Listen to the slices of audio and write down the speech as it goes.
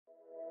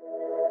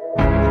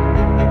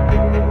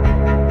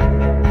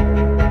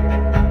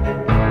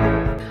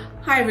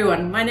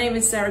everyone, my name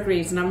is Sarah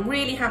Greaves and I'm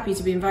really happy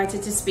to be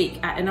invited to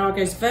speak at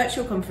Inargo's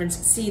virtual conference,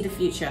 See the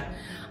Future.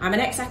 I'm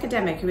an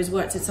ex-academic who has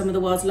worked at some of the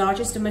world's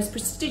largest and most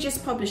prestigious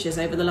publishers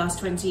over the last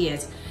 20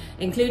 years,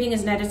 including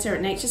as an editor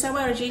at Nature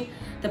Zoology,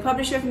 the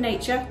publisher of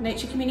Nature,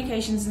 Nature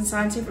Communications and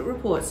Scientific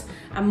Reports,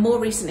 and more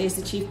recently as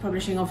the Chief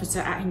Publishing Officer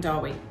at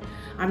Hindawi.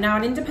 I'm now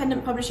an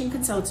independent publishing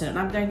consultant and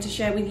I'm going to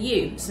share with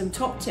you some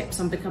top tips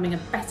on becoming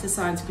a better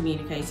science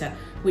communicator,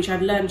 which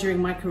I've learned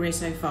during my career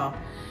so far.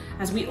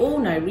 As we all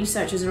know,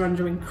 researchers are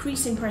under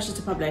increasing pressure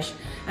to publish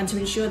and to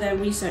ensure their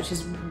research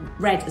is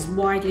read as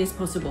widely as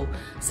possible.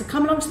 So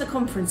come along to the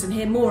conference and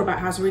hear more about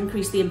how to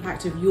increase the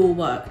impact of your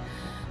work.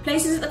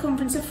 Places at the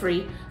conference are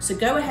free, so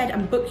go ahead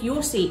and book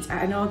your seat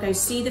at Inargo's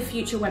See the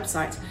Future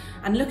website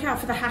and look out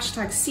for the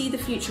hashtag See the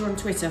Future on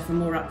Twitter for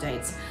more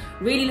updates.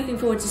 Really looking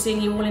forward to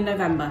seeing you all in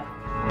November.